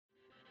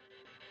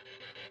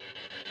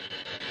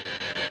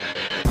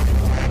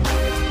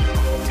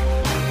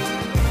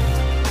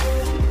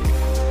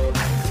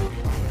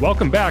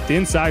Welcome back to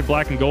Inside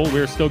Black and Gold.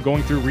 We're still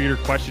going through reader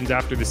questions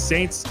after the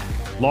Saints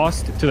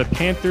lost to the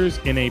Panthers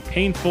in a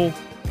painful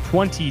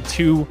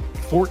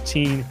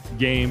 22-14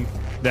 game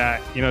that,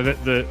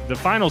 the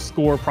final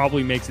score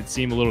probably makes it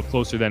seem a little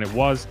closer than it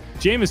was.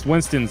 Jameis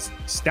Winston's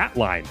stat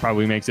line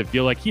probably makes it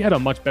feel like he had a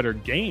much better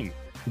game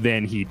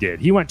than he did.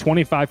 He went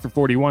 25 for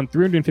 41,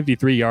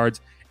 353 yards,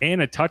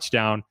 and a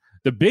touchdown.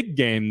 The big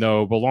game,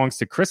 though, belongs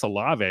to Chris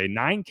Olave.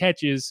 9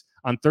 catches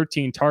on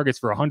 13 targets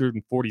for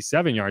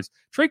 147 yards.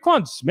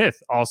 Tre'Quan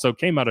Smith also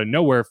came out of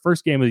nowhere.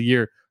 First game of the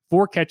year,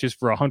 4 catches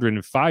for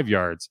 105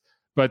 yards.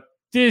 But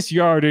this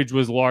yardage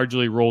was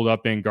largely rolled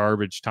up in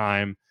garbage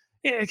time.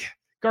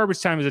 Garbage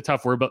time is a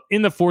tough word, but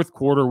in the fourth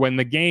quarter, when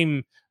the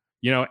game,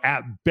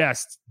 at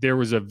best, there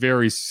was a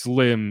very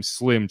slim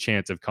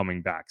chance of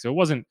coming back. So it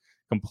wasn't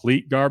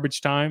complete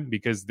garbage time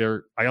because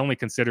I only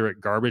consider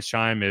it garbage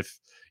time if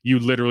you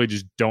literally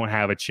just don't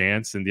have a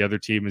chance and the other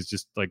team is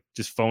just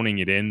phoning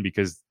it in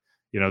because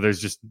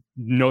there's just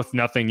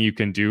nothing you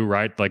can do,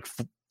 right? Like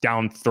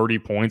down 30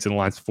 points in the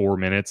last 4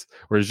 minutes,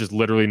 where there's just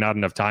literally not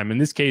enough time. In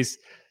this case,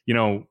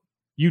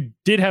 you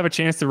did have a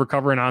chance to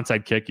recover an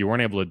onside kick. You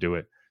weren't able to do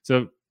it.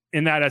 So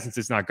in that essence,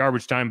 it's not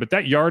garbage time, but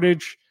that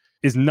yardage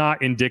is not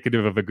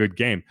indicative of a good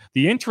game.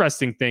 The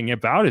interesting thing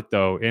about it,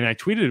 though, and I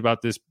tweeted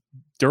about this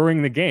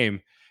during the game,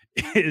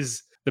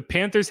 is the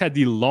Panthers had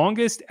the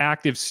longest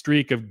active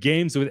streak of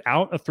games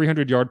without a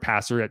 300-yard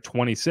passer at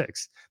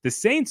 26. The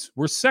Saints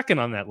were second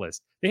on that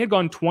list. They had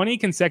gone 20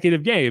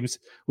 consecutive games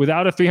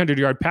without a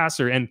 300-yard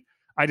passer, and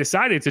I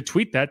decided to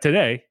tweet that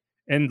today,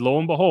 and lo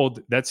and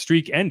behold, that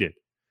streak ended.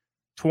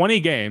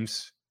 20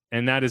 games,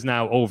 and that is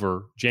now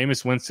over.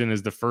 Jameis Winston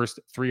is the first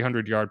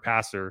 300-yard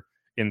passer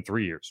in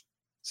 3 years.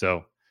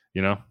 So,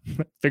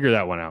 figure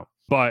that one out.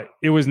 But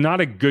it was not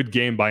a good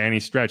game by any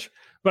stretch.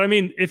 But I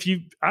mean,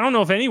 I don't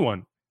know if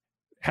anyone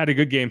had a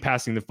good game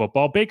passing the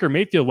football. Baker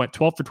Mayfield went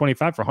 12 for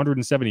 25 for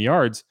 170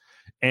 yards,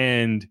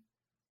 and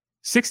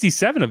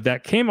 67 of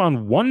that came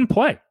on one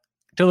play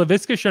to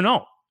Laviska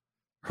Shenault,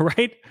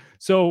 right?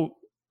 So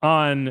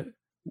on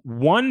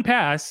one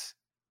pass,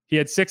 he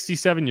had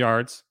 67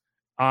 yards.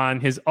 On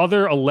his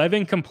other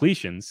 11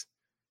 completions,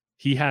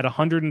 he had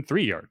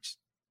 103 yards.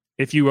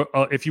 If you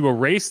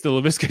erase the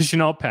Laviska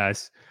Shenault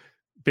pass,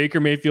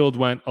 Baker Mayfield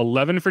went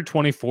 11 for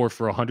 24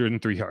 for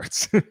 103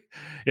 yards.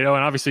 And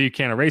obviously you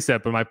can't erase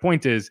that, but my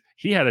point is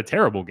he had a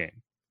terrible game.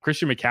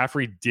 Christian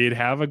McCaffrey did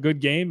have a good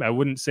game. I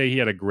wouldn't say he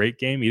had a great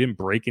game. He didn't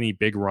break any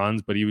big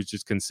runs, but he was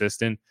just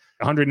consistent.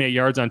 108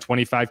 yards on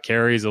 25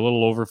 carries, a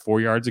little over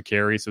 4 yards a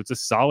carry. So it's a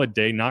solid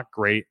day, not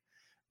great,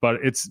 but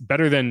it's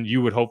better than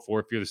you would hope for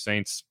if you're the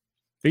Saints.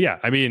 But yeah,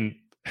 I mean,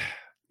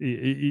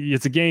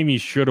 it's a game you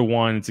should have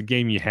won. It's a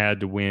game you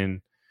had to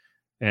win.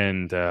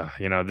 And,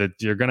 that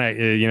you're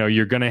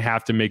going to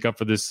have to make up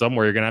for this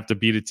somewhere. You're going to have to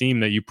beat a team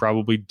that you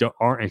probably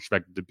aren't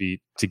expected to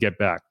beat to get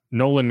back.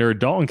 Nolan Nerd,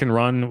 Dalton can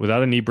run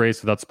without a knee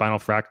brace, without spinal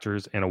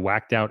fractures, and a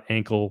whacked out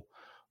ankle.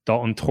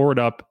 Dalton tore it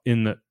up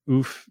in the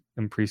oof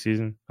in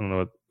preseason. I don't know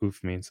what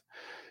oof means.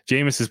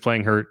 Jameis is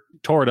playing hurt.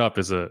 Tore it up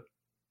is a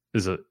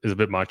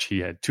bit much. He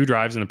had 2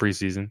 drives in the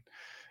preseason,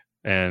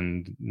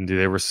 and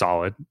they were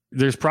solid.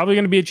 There's probably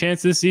going to be a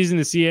chance this season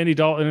to see Andy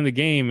Dalton in the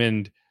game,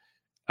 and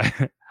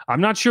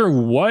I'm not sure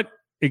what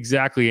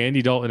exactly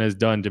Andy Dalton has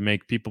done to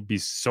make people be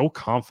so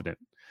confident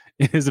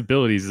in his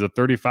abilities as a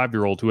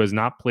 35-year-old who has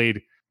not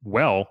played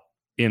well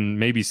in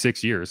maybe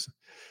 6 years.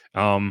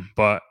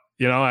 But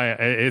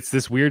it's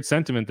this weird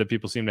sentiment that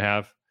people seem to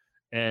have,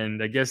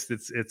 and I guess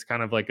it's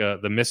kind of like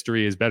the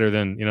mystery is better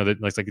than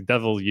like the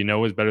devil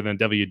is better than the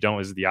devil you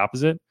don't is the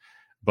opposite.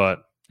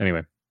 But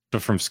anyway,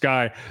 but from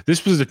Sky,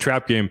 this was a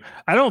trap game.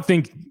 I don't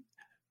think.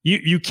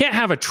 You can't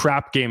have a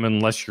trap game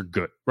unless you're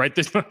good, right?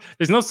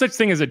 There's no such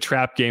thing as a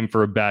trap game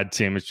for a bad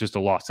team. It's just a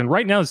loss. And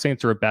right now, the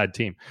Saints are a bad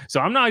team. So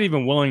I'm not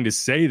even willing to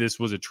say this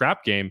was a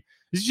trap game.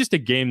 This is just a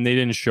game they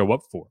didn't show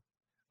up for.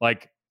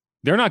 Like,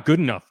 they're not good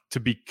enough to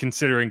be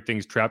considering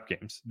things trap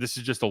games. This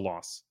is just a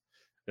loss.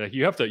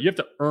 You have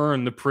to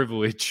earn the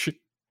privilege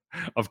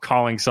of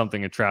calling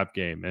something a trap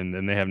game,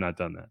 and they have not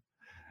done that.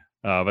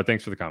 But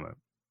thanks for the comment.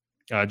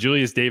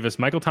 Julius Davis,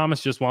 Michael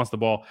Thomas just wants the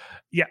ball.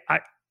 Yeah,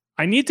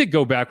 I need to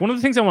go back. One of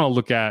the things I want to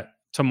look at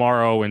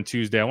tomorrow and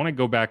Tuesday, I want to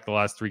go back the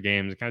last 3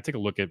 games and kind of take a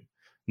look at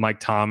Mike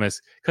Thomas,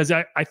 because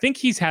I think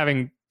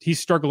he's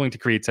struggling to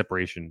create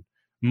separation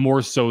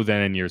more so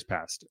than in years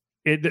past.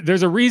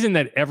 There's a reason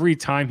that every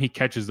time he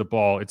catches the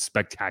ball, it's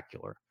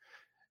spectacular.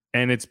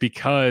 And it's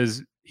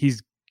because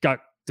he's got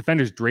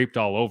defenders draped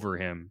all over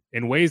him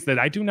in ways that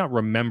I do not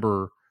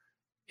remember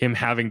him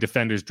having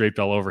defenders draped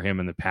all over him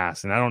in the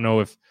past. And I don't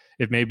know if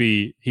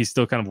maybe he's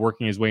still kind of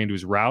working his way into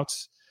his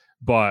routes,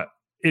 but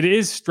it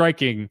is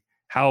striking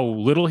how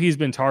little he's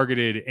been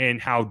targeted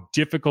and how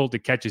difficult the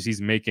catches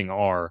he's making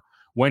are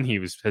when he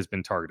has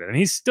been targeted. And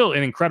he's still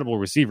an incredible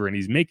receiver and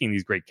he's making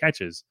these great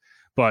catches.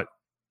 But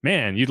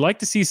man, you'd like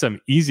to see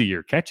some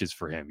easier catches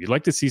for him. You'd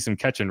like to see some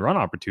catch and run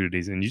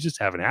opportunities, and you just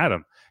haven't had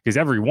them, because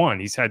every one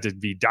he's had to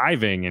be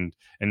diving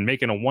and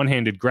making a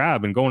one-handed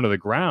grab and going to the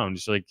ground.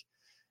 It's like,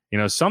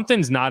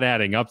 something's not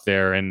adding up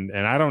there. And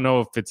I don't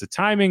know if it's a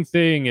timing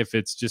thing, if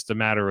it's just a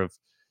matter of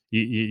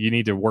you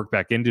need to work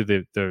back into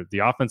the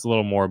offense a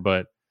little more,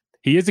 but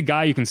he is a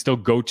guy you can still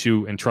go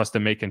to and trust to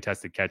make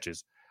contested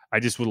catches. I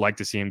just would like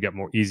to see him get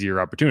more easier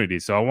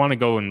opportunities. So I want to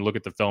go and look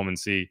at the film and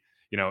see,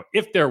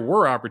 if there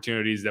were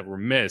opportunities that were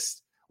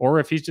missed, or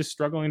if he's just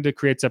struggling to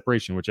create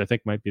separation, which I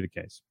think might be the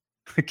case.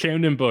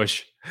 Camden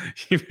Bush,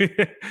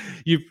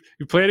 you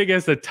played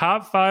against a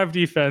top 5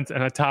 defense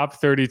and a top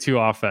 32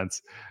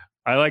 offense.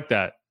 I like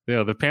that.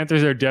 The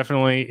Panthers are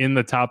definitely in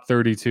the top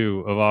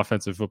 32 of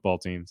offensive football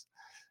teams.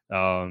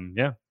 I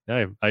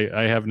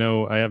have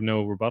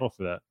no rebuttal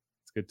for that.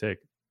 It's a good take.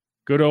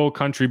 Good old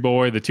country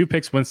boy. The 2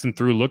 picks Winston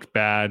threw looked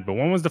bad, but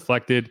one was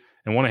deflected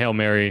and one a Hail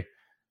Mary.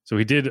 So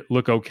he did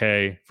look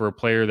okay for a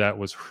player that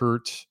was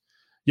hurt.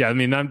 Yeah, I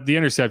mean, the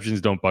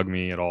interceptions don't bug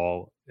me at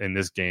all in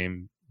this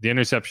game. The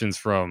interceptions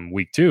from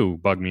week 2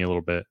 bug me a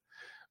little bit.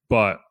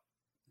 But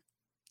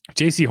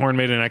J.C. Horn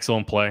made an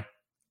excellent play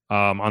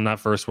on that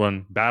first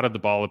one. Batted the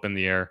ball up in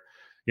the air.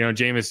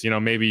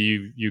 Jameis, maybe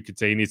you could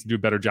say he needs to do a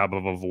better job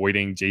of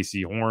avoiding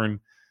J.C. Horn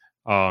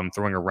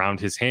throwing around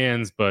his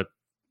hands. But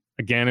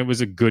again, it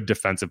was a good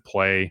defensive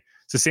play.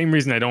 It's the same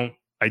reason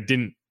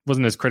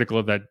wasn't as critical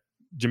of that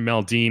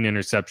Jamel Dean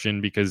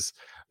interception, because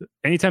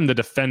anytime the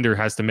defender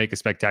has to make a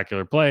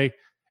spectacular play,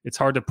 it's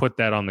hard to put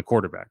that on the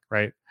quarterback,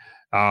 right?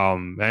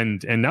 And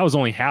that was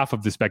only half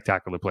of the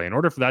spectacular play. In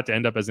order for that to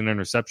end up as an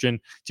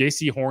interception,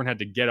 J.C. Horn had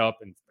to get up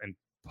and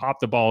pop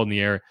the ball in the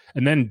air.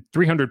 And then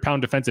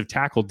 300-pound defensive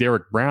tackle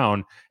Derek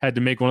Brown had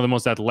to make one of the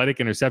most athletic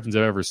interceptions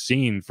I've ever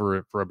seen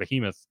for a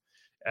behemoth.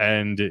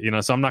 And,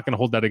 so I'm not going to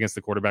hold that against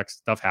the quarterback.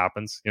 Stuff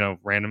happens.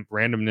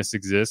 Randomness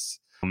exists.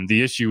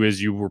 The issue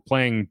is you were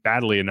playing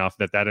badly enough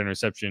that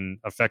interception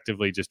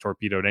effectively just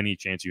torpedoed any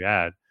chance you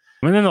had.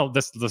 And then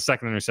the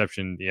second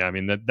interception,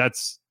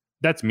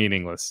 that's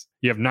meaningless.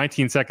 You have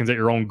 19 seconds at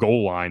your own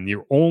goal line.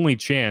 Your only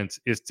chance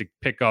is to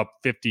pick up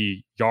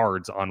 50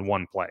 yards on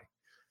one play.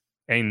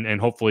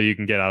 And hopefully you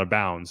can get out of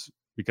bounds,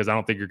 because I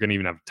don't think you're going to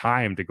even have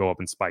time to go up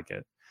and spike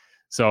it.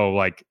 So,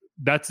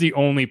 that's the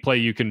only play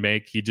you can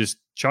make. He just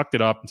chucked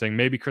it up and saying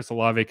maybe Chris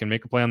Olave can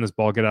make a play on this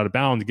ball, get out of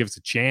bounds, give us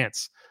a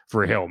chance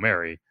for a Hail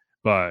Mary.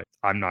 But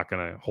I'm not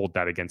going to hold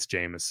that against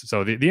Jameis.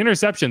 So the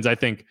interceptions, I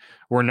think,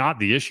 were not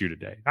the issue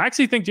today. I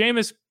actually think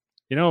Jameis,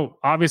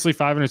 obviously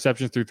 5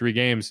 interceptions through 3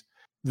 games.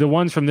 The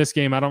ones from this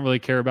game, I don't really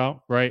care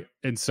about, right?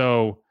 And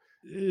so,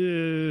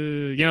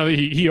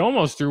 he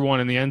almost threw one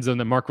in the end zone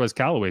that Marquez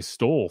Callaway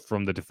stole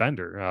from the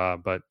defender.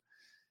 But,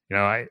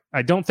 I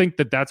don't think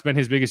that's been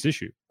his biggest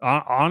issue.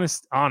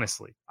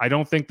 Honestly, I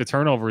don't think the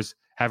turnovers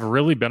have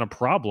really been a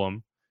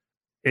problem.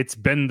 It's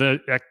been the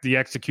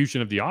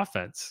execution of the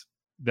offense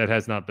that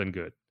has not been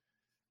good.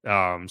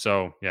 I'm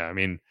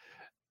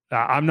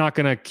not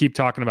going to keep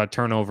talking about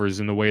turnovers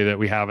in the way that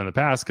we have in the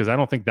past, because I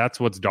don't think that's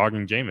what's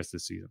dogging Jameis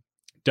this season.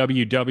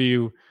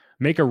 WW,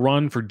 make a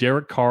run for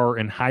Derek Carr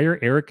and hire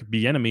Eric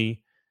Bieniemy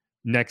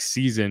next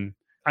season.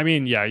 I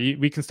mean,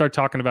 we can start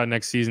talking about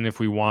next season if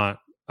we want.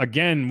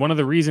 Again, one of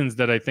the reasons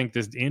that I think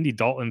this Andy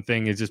Dalton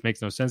thing just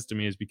makes no sense to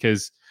me is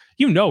because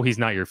he's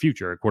not your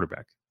future at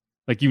quarterback.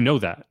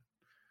 That.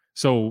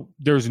 So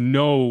there's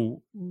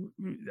no,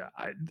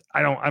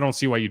 I don't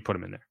see why you'd put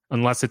him in there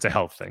unless it's a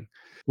health thing,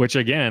 which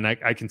again,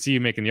 I can see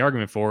you making the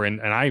argument for, and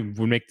I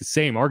would make the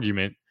same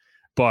argument.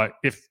 But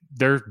if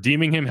they're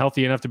deeming him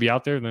healthy enough to be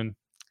out there, then,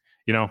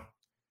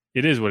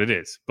 it is what it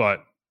is.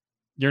 But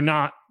you're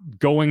not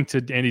going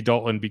to Andy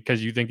Dalton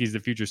because you think he's the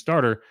future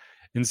starter.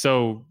 And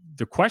so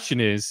the question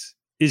is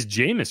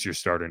Jameis your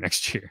starter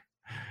next year?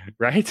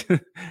 Right?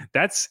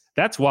 That's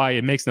why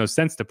it makes no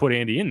sense to put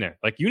Andy in there.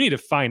 You need to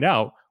find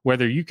out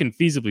whether you can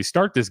feasibly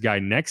start this guy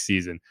next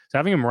season. So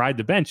having him ride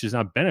the bench does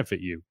not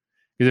benefit you.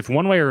 Because if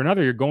one way or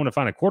another you're going to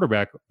find a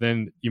quarterback,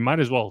 then you might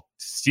as well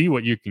see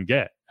what you can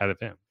get out of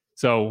him.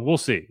 So we'll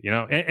see,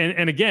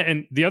 and again,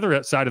 and the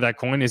other side of that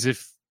coin is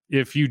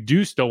if you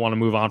do still want to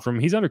move on from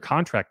him, he's under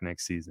contract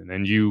next season.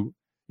 And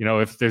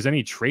if there's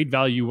any trade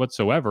value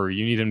whatsoever,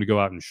 you need him to go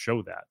out and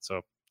show that.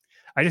 So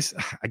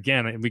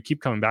we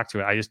keep coming back to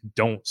it. I just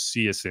don't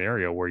see a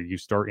scenario where you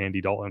start Andy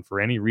Dalton for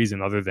any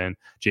reason other than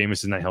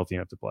Jameis is not healthy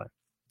enough to play.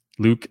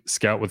 Luke,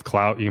 scout with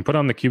clout. You can put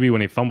on the QB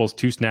when he fumbles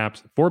 2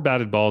 snaps, 4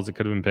 batted balls that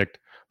could have been picked,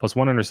 plus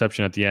 1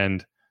 interception at the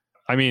end.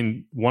 I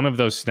mean, one of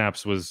those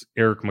snaps was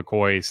Eric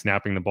McCoy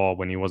snapping the ball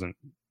when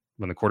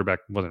the quarterback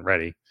wasn't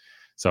ready.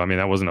 So, I mean,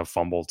 that wasn't a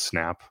fumbled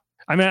snap.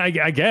 I mean,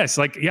 I guess,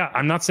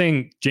 I'm not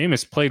saying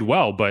Jameis played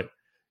well, but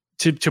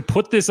to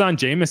put this on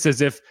Jameis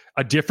as if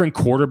a different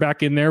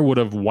quarterback in there would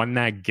have won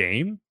that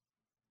game,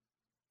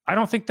 I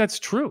don't think that's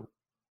true.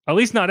 At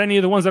least not any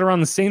of the ones that are on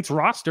the Saints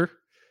roster,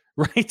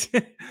 right?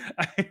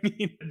 I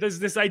mean, there's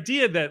this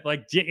idea that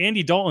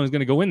Andy Dalton is going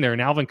to go in there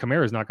and Alvin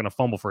Kamara is not going to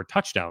fumble for a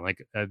touchdown.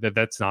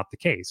 That's not the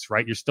case,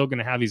 right? You're still going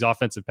to have these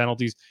offensive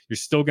penalties. You're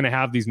still going to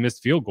have these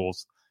missed field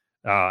goals.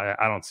 I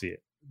don't see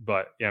it.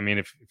 But yeah, I mean,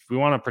 if we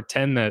want to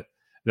pretend that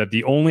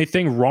the only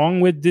thing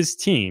wrong with this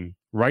team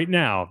right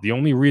now, the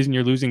only reason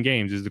you're losing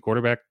games is the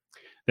quarterback,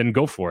 then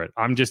go for it.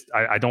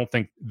 I don't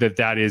think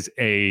that is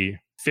a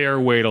fair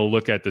way to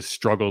look at the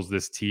struggles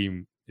this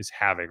team is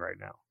having right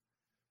now,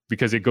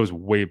 because it goes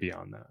way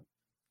beyond that.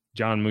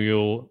 John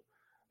Mule,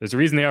 there's a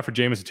reason they offered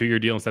Jameis a 2-year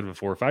deal instead of a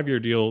 4 or 5-year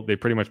deal. They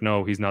pretty much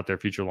know he's not their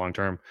future long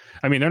term.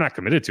 I mean, they're not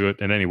committed to it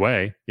in any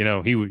way. You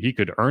know, he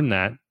could earn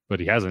that, but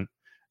he hasn't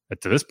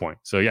to this point.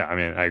 So yeah, I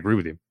mean, I agree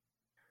with you.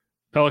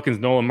 Pelicans,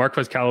 Nolan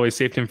Marquez Callaway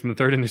saved him from the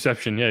 3rd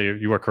interception. Yeah,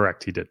 you are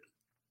correct. He did.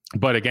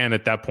 But again,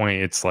 at that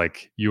point, it's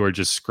like you are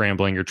just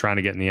scrambling. You're trying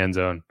to get in the end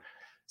zone.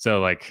 So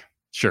like,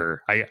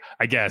 sure,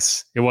 I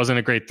guess it wasn't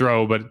a great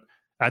throw, but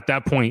at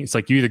that point, it's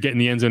like you either get in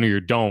the end zone or you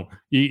don't.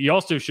 You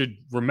also should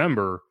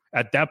remember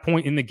at that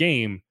point in the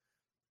game,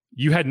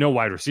 you had no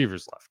wide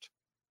receivers left.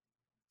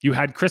 You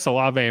had Chris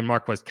Olave and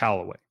Marquez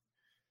Callaway.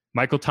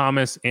 Michael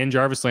Thomas and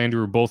Jarvis Landry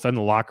were both in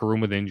the locker room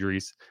with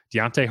injuries.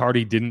 Deontay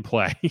Hardy didn't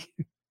play.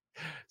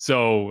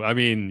 So, I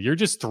mean, you're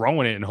just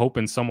throwing it and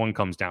hoping someone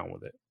comes down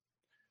with it.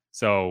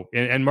 So,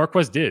 and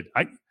Marquez did.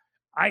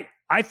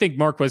 I think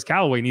Marquez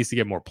Callaway needs to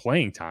get more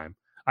playing time.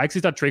 I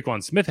actually thought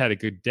Traquan Smith had a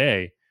good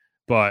day,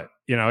 but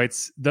you know,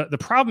 it's the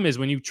problem is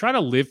when you try to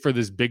live for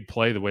this big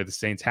play the way the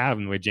Saints have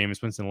and the way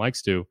Jameis Winston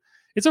likes to,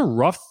 it's a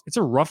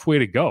rough way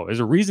to go. There's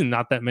a reason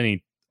not that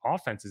many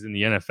offenses in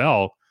the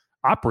NFL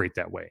operate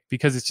that way,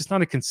 because it's just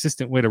not a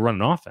consistent way to run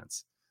an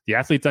offense. The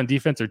athletes on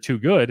defense are too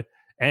good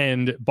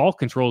and ball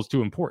control is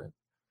too important.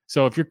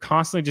 So if you're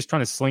constantly just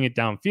trying to sling it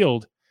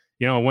downfield,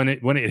 you know, when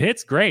it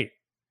hits, great,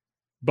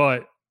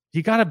 but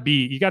you gotta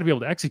be able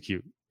to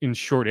execute in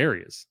short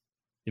areas.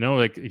 You know,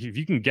 like if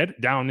you can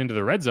get down into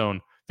the red zone,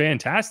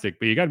 fantastic,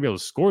 but you got to be able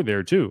to score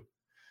there too.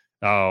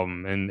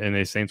 And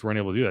the Saints weren't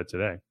able to do that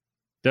today.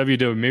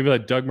 Maybe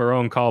let Doug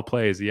Marrone call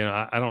plays. You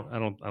know, I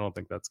don't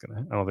think that's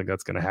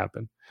gonna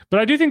happen. But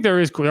I do think there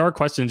are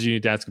questions you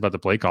need to ask about the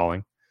play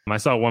calling. I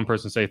saw one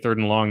person say 3rd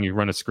and long, you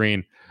run a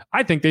screen.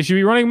 I think they should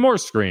be running more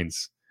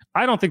screens.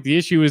 I don't think the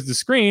issue is the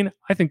screen.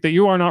 I think that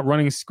you are not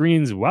running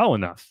screens well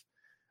enough.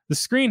 The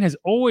screen has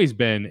always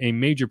been a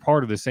major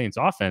part of the Saints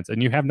offense,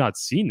 and you have not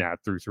seen that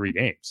through 3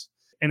 games.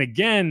 And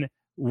again,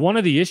 one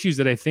of the issues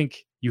that I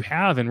think you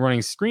have in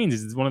running screens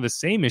is one of the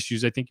same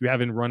issues I think you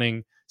have in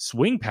running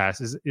swing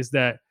passes, is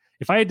that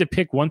if I had to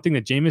pick one thing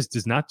that Jameis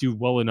does not do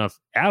well enough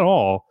at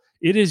all,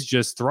 it is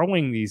just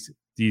throwing these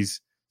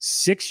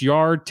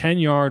 6-yard,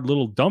 10-yard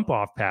little dump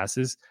off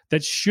passes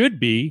that should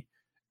be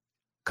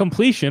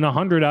completion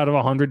 100 out of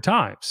 100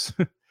 times.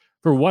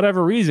 For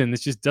whatever reason,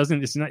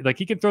 it's not like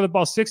he can throw the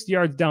ball 60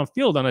 yards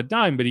downfield on a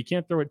dime, but he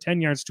can't throw it 10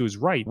 yards to his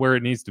right where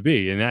it needs to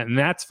be. And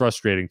that's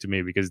frustrating to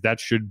me, because that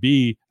should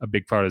be a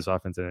big part of his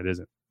offense, and it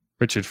isn't.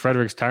 Richard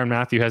Fredericks, Tyrann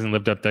Mathieu hasn't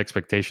lived up to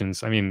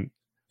expectations. I mean,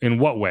 in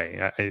what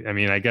way? I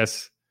mean, I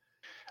guess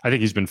I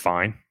think he's been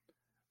fine.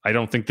 I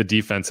don't think the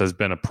defense has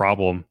been a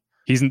problem.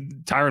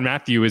 Tyrann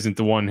Mathieu isn't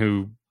the one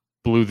who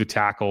blew the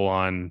tackle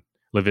on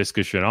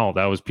Laviska Shenault.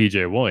 That was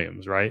PJ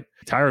Williams, right?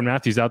 Tyrann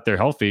Mathieu's out there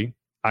healthy.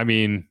 I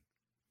mean,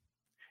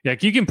 yeah,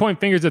 you can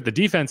point fingers at the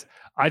defense.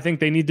 I think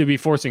they need to be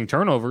forcing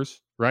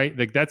turnovers, right?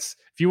 Like that's,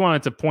 if you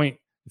wanted to point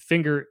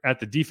finger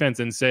at the defense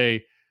and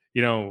say,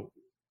 you know,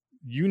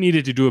 you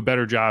needed to do a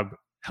better job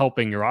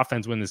helping your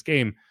offense win this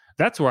game,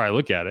 that's where I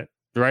look at it,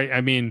 right?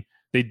 I mean,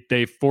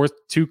 they forced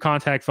 2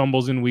 contact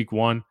fumbles in week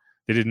 1.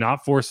 They did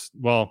not force,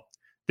 well,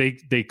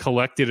 they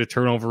collected a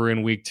turnover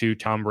in week 2.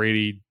 Tom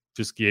Brady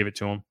just gave it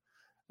to them.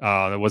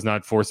 That was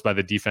not forced by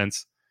the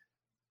defense.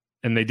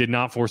 And they did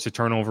not force a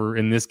turnover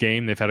in this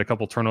game. They've had a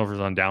couple turnovers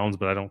on downs,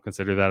 but I don't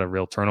consider that a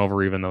real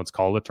turnover, even though it's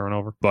called a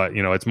turnover. But,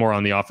 you know, it's more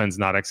on the offense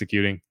not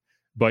executing.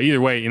 But either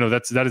way, you know,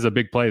 that is a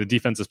big play. The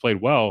defense has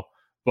played well,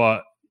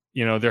 but,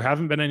 you know, there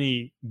haven't been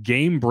any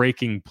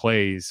game-breaking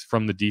plays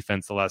from the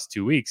defense the last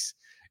 2 weeks,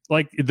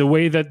 like the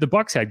way that the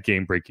Bucs had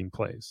game-breaking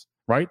plays,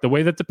 right? The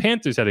way that the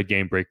Panthers had a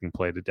game-breaking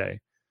play today,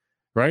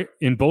 right?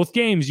 In both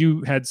games,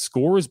 you had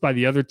scores by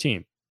the other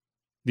team's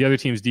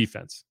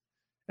defense,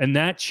 and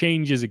that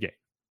changes a game.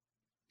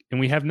 And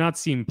we have not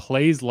seen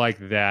plays like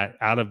that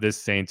out of this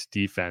Saints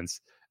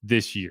defense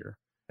this year.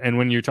 And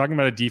when you're talking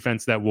about a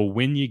defense that will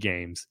win you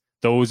games,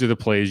 those are the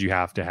plays you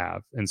have to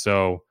have. And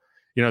so,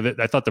 you know,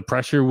 I thought the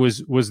pressure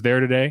was there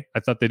today. I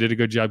thought they did a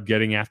good job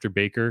getting after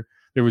Baker.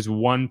 There was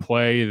one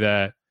play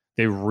that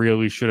they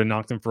really should have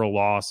knocked him for a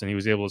loss, and he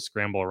was able to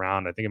scramble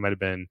around. I think it might have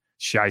been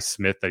Shi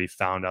Smith that he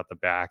found out the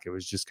back. It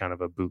was just kind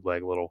of a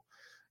bootleg little,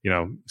 you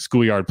know,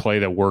 schoolyard play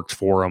that worked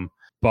for him.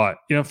 But,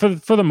 you know,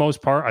 for the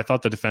most part, I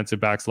thought the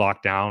defensive backs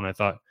locked down. I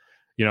thought,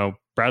 you know,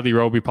 Bradley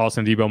Roby,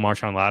 Paulson Debo,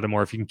 Marshawn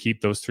Lattimore, if you can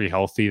keep those 3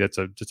 healthy, that's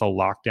just a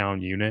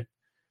lockdown unit.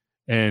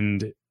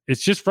 And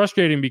it's just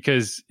frustrating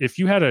because if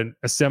you had a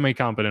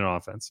semi-competent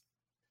offense,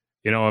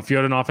 you know, if you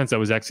had an offense that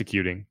was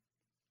executing,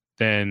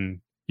 then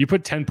you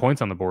put 10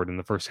 points on the board in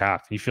the first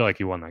half. And you feel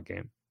like you won that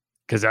game,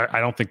 because I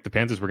don't think the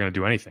Panthers were going to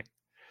do anything.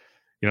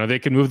 You know, they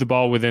could move the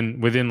ball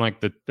within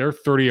like their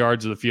 30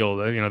 yards of the field,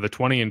 you know, the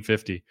 20 and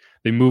 50.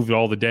 They moved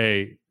all the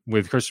day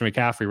with Christian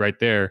McCaffrey right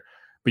there.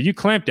 But you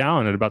clamp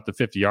down at about the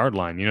 50-yard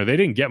line. You know, they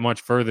didn't get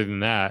much further than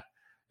that.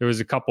 There was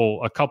a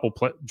couple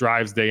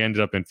drives they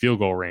ended up in field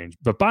goal range,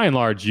 but by and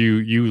large,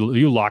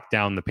 you locked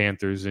down the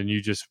Panthers, and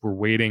you just were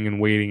waiting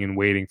and waiting and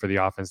waiting for the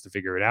offense to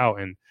figure it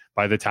out. And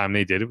by the time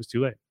they did, it was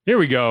too late. Here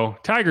we go.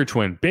 Tiger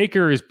Twin.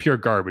 Baker is pure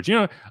garbage.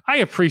 I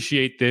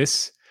appreciate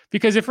this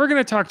because if we're going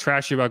to talk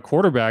trashy about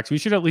quarterbacks, we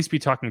should at least be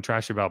talking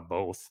trash about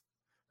both,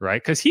 right?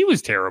 Because he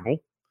was terrible,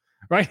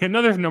 right?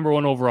 Another number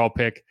 1 overall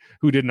pick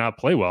who did not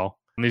play well.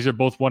 And these are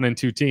both 1 and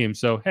 2 teams.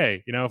 So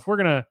hey, if we're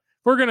gonna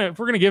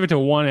give it to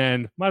one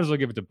end, might as well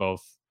give it to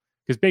both.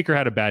 Because Baker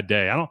had a bad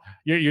day.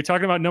 You're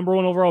talking about number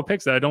 1 overall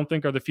picks that I don't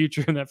think are the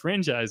future in that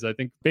franchise. I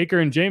think Baker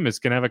and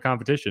Jameis can have a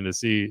competition to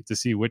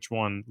see which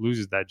one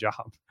loses that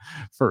job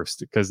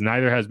first, because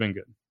neither has been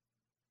good.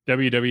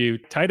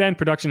 WW tight end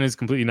production is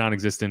completely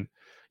non-existent.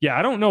 Yeah,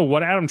 I don't know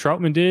what Adam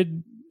Troutman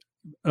did.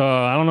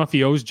 I don't know if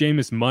he owes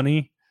Jameis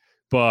money,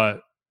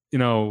 but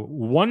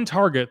 1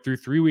 target through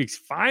 3 weeks.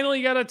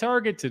 Finally got a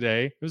target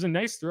today. It was a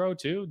nice throw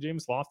too.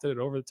 Jameis lofted it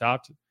over the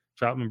top.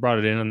 Troutman brought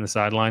it in on the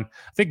sideline.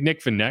 I think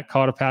Nick Vannett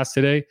caught a pass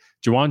today.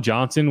 Juwan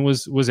Johnson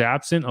was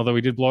absent, although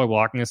he did blow a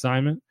blocking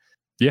assignment.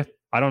 Yeah,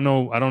 I don't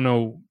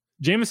know.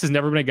 Jameis has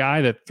never been a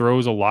guy that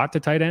throws a lot to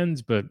tight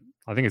ends, but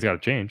I think it's got to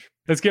change.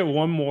 Let's get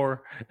one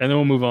more, and then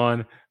we'll move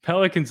on.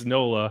 Pelicans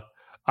Nola.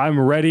 I'm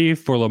ready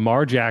for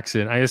Lamar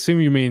Jackson. I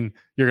assume you mean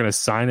you're going to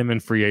sign him in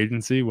free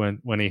agency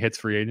when he hits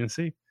free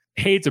agency.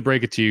 Hate to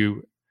break it to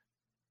you,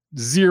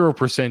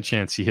 0%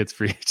 chance he hits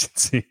free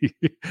agency.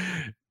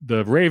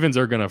 The Ravens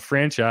are going to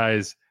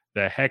franchise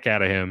the heck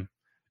out of him.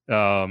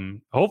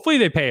 Hopefully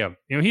they pay him.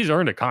 He's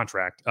earned a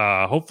contract.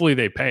 Hopefully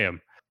they pay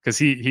him because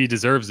he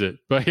deserves it.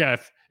 But yeah,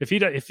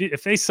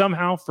 if they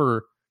somehow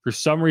for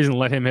some reason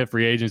let him hit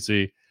free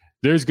agency,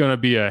 there's going to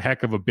be a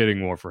heck of a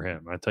bidding war for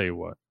him. I tell you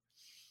what.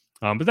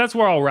 But that's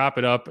where I'll wrap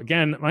it up.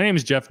 Again, my name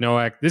is Jeff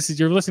Nowak.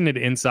 You're listening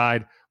to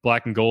Inside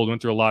Black and Gold.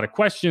 Went through a lot of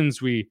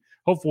questions.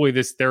 Hopefully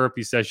this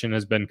therapy session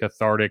has been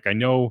cathartic. I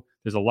know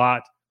there's a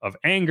lot of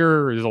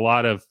anger. There's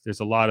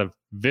a lot of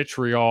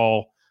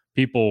vitriol.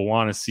 People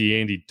want to see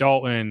Andy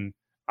Dalton.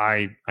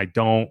 I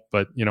don't,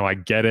 but I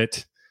get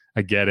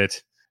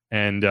it.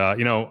 And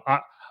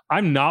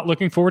I'm not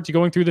looking forward to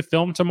going through the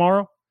film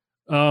tomorrow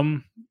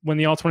when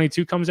the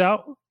All-22 comes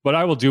out, but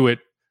I will do it.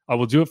 I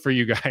will do it for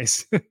you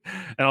guys. And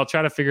I'll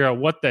try to figure out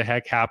what the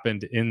heck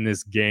happened in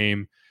this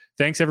game.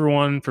 Thanks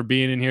everyone for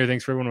being in here.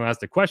 Thanks for everyone who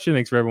asked a question.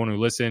 Thanks for everyone who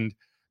listened.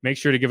 Make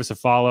sure to give us a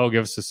follow,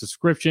 give us a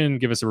subscription,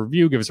 give us a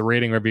review, give us a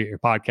rating wherever your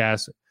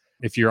podcast.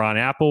 If you're on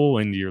Apple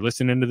and you're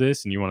listening to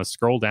this and you want to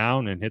scroll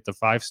down and hit the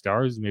 5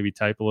 stars, maybe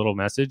type a little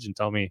message and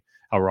tell me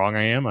how wrong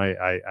I am.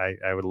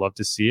 I would love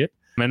to see it.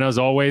 And as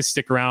always,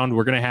 stick around.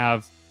 We're going to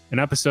have an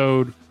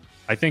episode.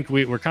 I think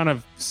we're kind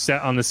of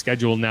set on the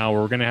schedule now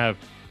where we're going to have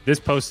this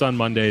post on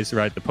Mondays,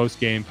 right? The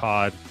post-game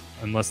pod,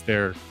 unless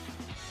they're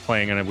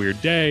playing on a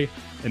weird day.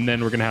 And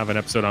then we're going to have an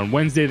episode on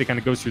Wednesday that kind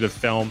of goes through the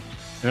film.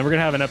 And then we're going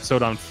to have an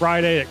episode on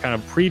Friday that kind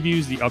of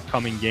previews the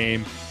upcoming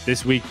game.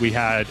 This week, we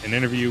had an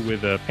interview with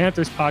the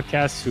Panthers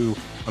podcast, who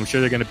I'm sure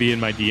they're going to be in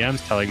my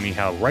DMs telling me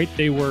how right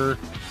they were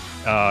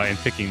in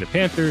picking the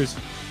Panthers.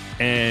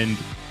 And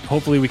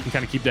hopefully we can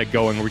kind of keep that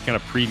going where we kind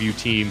of preview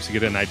teams to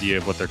get an idea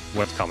of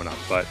what's coming up.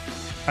 But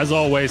as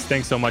always,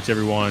 thanks so much,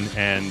 everyone,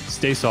 and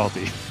stay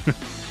salty.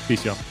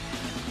 Peace, y'all.